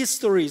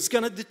history is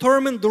gonna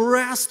determine the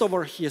rest of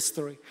our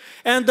history.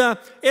 And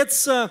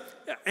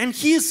and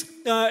His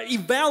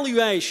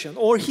evaluation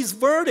or His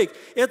verdict,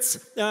 it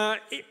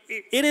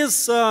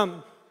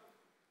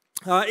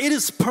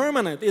is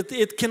permanent.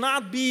 It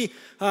cannot be,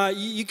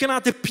 you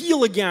cannot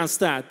appeal against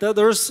that.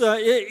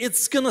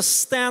 It's going to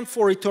stand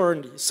for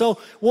eternity. So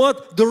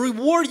what the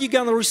reward you're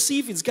going to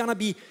receive is going to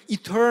be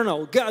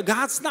eternal.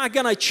 God's not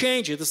going to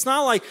change it. It's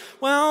not like,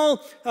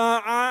 well,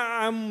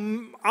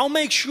 I'll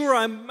make sure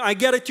I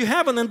get it to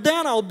heaven and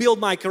then I'll build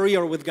my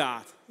career with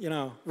God,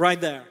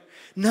 right there.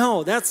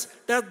 No, that's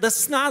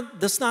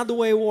not the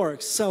way it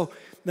works. So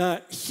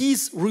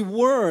His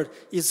reward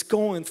is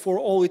going for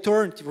all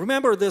eternity.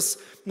 Remember this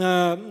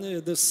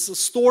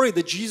story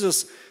that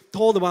Jesus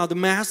told about the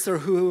master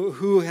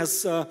who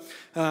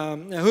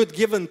had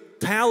given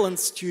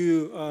talents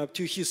to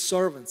his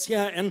servants.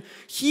 Yeah, and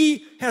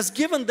he has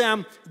given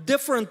them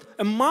different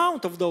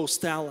amount of those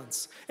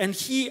talents, and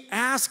he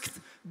asked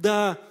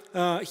the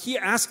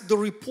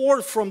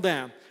report from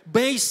them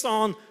based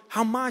on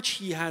how much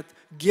he had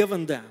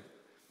given them.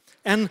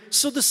 And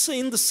so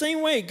in the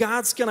same way,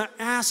 God's gonna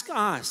ask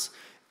us,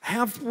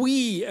 have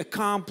we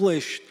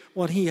accomplished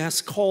what He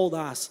has called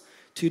us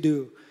to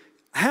do?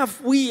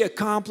 Have we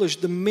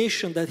accomplished the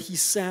mission that He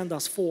sent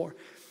us for?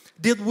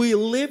 Did we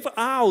live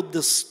out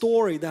the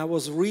story that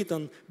was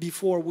written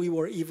before we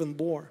were even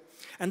born?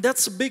 And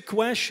that's a big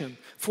question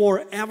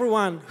for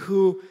everyone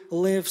who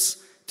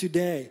lives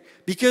today.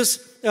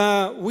 Because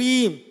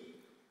we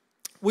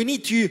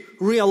need to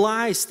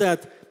realize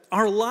that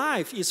our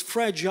life is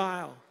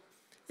fragile.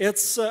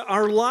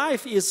 Our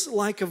life is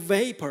like a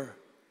vapor.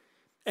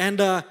 And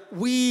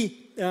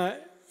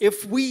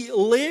if we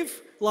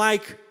live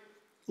like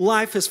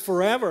life is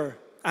forever,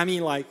 I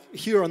mean like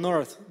here on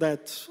earth,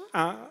 that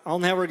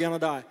I'm never gonna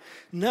die.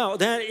 No,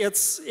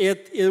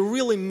 it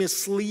really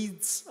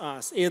misleads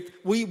us.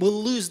 We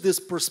will lose this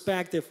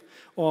perspective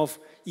of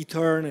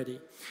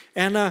eternity.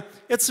 And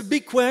it's a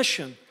big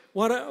question.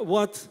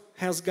 What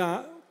has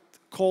God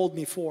called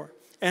me for?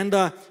 And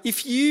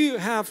if you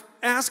have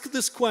asked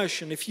this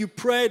question, if you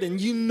prayed and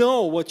you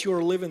know what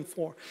you're living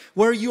for,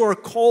 where you are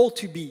called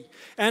to be,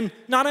 and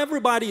not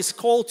everybody is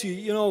called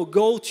to,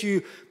 go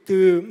to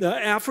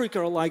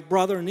Africa like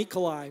Brother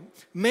Nikolai.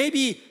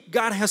 Maybe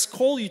God has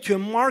called you to a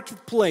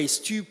marketplace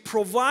to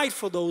provide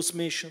for those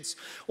missions.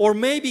 Or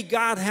maybe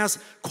God has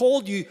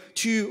called you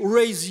to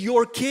raise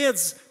your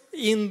kids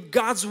in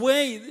God's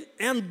way,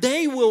 and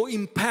they will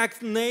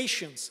impact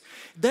nations.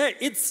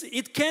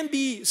 It can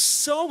be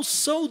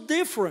so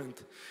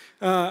different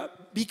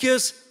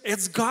because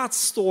it's God's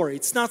story.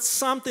 It's not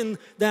something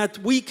that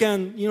we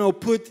can,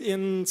 put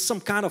in some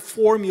kind of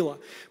formula.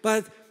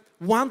 But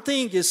one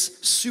thing is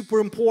super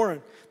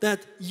important,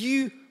 that do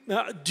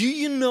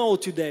you know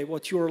today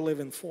what you're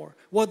living for?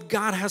 What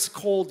God has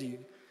called you?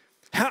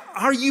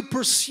 Are you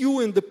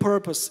pursuing the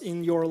purpose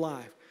in your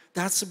life?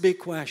 That's a big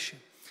question.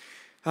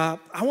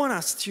 I want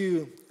us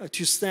to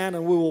stand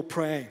and we will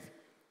pray.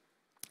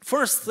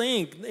 First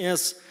thing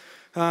is,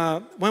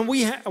 when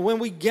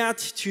we get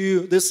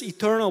to this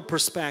eternal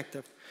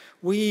perspective,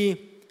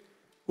 we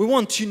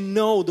want to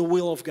know the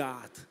will of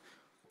God.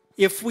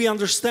 If we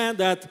understand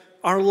that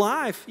our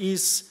life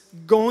is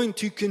going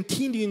to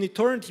continue in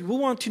eternity, we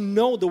want to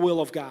know the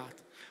will of God.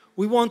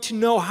 We want to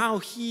know how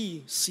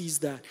He sees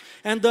that.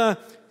 And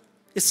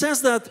it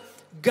says that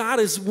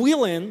God is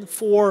willing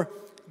for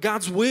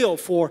God's will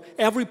for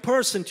every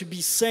person to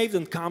be saved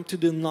and come to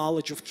the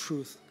knowledge of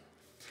truth.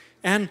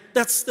 And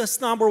that's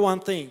number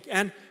one thing.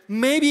 And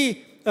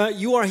maybe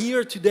you are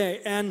here today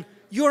and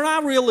you're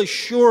not really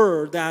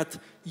sure that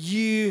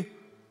you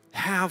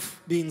have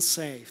been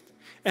saved.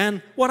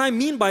 And what I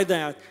mean by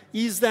that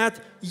is that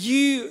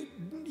you're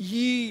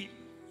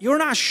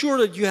not sure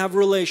that you have a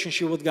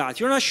relationship with God.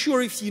 You're not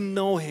sure if you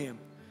know Him.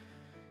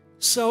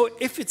 So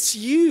if it's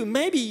you,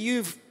 maybe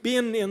you've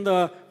been in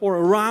or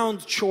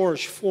around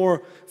church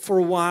for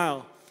a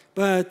while,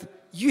 but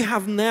you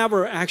have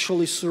never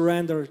actually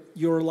surrendered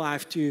your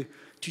life to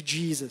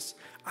Jesus.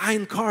 I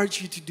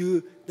encourage you to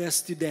do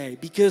this today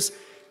because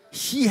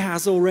He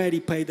has already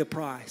paid the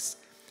price.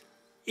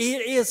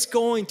 It is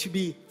going to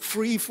be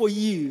free for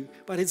you,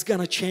 but it's going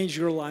to change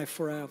your life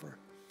forever.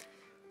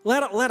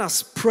 Let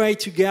us pray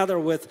together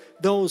with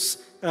those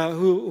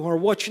who are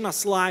watching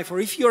us live,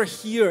 or if you're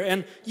here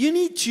and you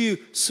need to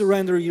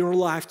surrender your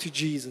life to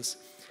Jesus.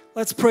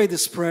 Let's pray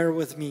this prayer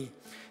with me.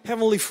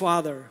 Heavenly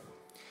Father,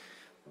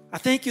 I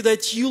thank You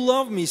that You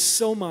love me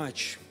so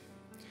much.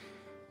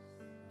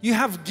 You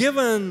have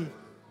given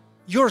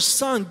Your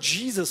Son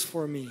Jesus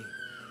for me.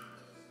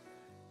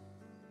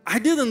 I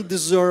didn't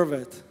deserve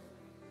it,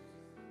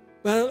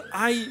 but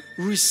I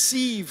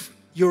receive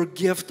Your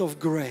gift of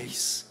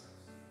grace.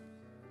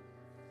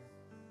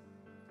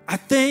 I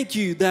thank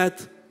You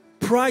that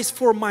price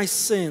for my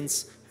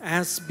sins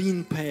has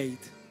been paid.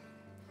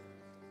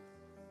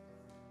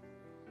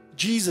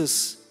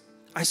 Jesus,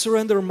 I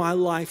surrender my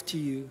life to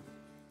You.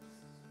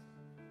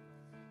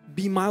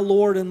 Be my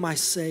Lord and my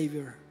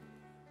Savior.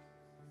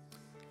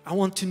 I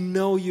want to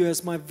know You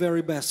as my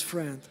very best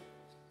friend.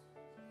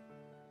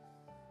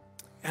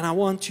 And I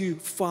want to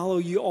follow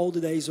You all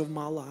the days of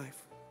my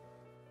life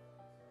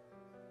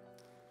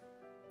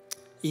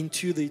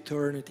into the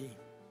eternity.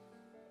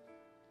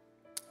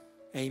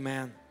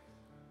 Amen.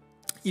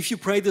 If you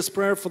prayed this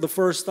prayer for the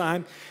first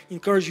time, I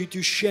encourage you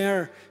to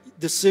share the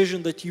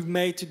decision that you've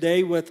made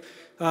today with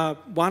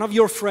one of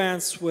your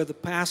friends, with the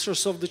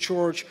pastors of the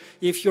church.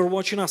 If you're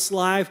watching us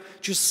live,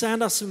 just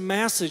send us a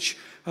message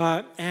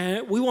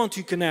and we want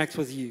to connect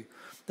with you.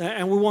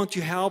 And we want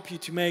to help you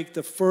to make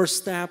the first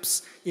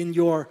steps in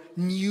your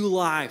new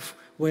life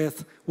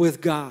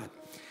with God.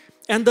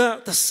 And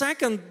the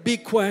second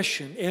big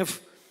question,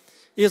 if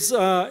is,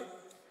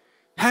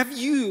 have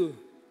you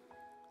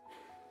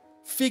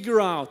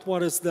figured out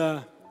what is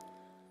the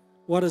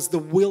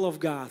will of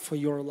God for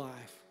your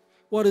life?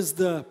 What is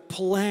the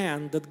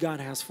plan that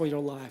God has for your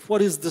life?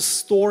 What is the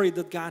story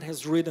that God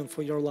has written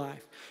for your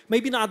life?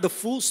 Maybe not the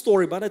full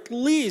story, but at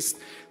least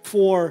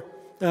for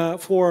the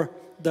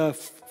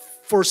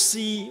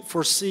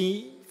foreseeable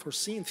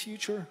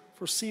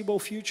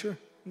future.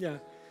 Yeah,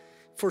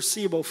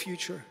 foreseeable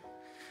future.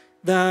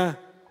 Do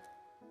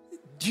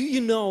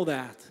you know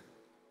that?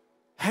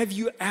 Have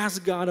you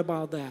asked God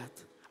about that?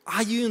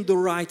 Are you in the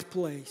right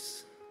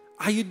place?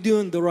 Are you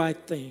doing the right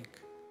thing?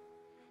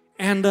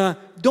 And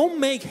don't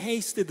make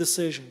hasty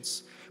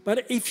decisions.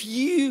 But if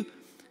you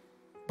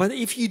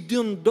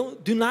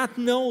do not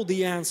know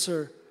the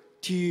answer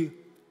to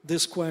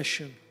this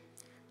question,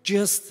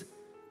 just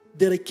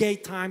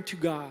dedicate time to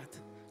God,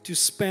 to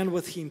spend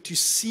with Him, to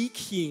seek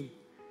Him.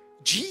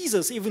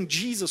 Even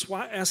Jesus,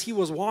 as He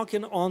was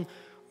walking on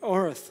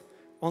earth,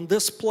 on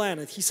this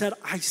planet, He said,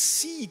 I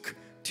seek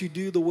to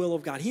do the will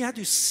of God. He had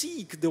to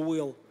seek the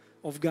will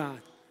of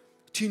God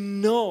to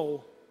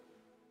know.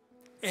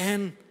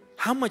 And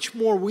how much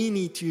more we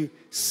need to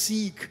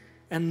seek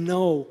and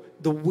know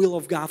the will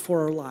of God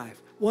for our life.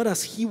 What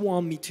does He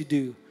want me to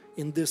do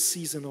in this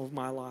season of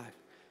my life?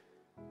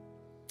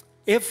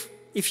 If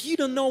you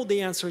don't know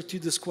the answer to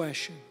this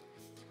question,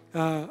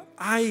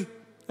 I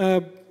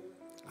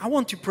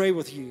want to pray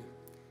with you,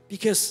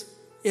 because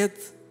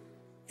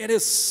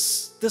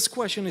this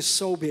question is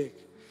so big.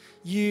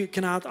 You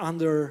cannot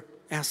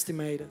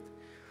underestimate it.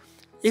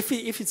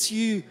 If it's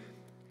you,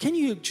 can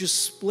you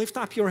just lift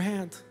up your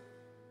hand?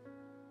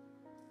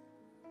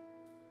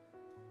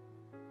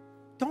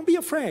 Don't be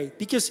afraid,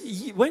 because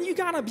when you're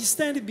gonna be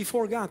standing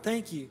before God,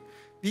 thank you.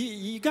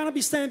 You're gonna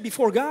be standing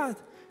before God,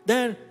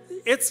 then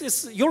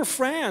it's your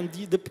friend,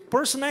 the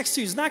person next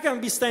to you is not gonna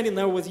be standing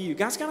there with you.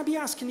 God's gonna be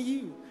asking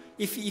you.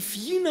 If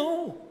you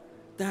know,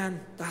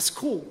 then that's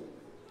cool.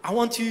 I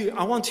want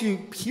to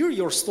hear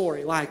your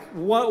story, like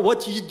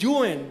what you're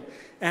doing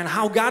and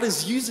how God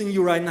is using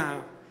you right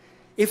now.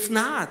 If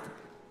not,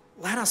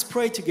 let us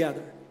pray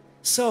together.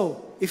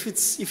 So if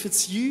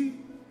it's you,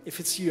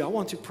 I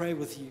want to pray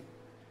with you.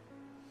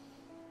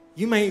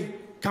 You may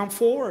come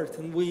forward,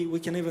 and we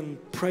can even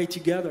pray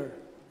together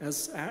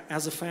as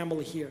a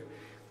family here,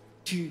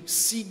 to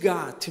see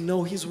God, to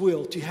know His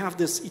will, to have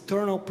this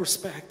eternal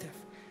perspective.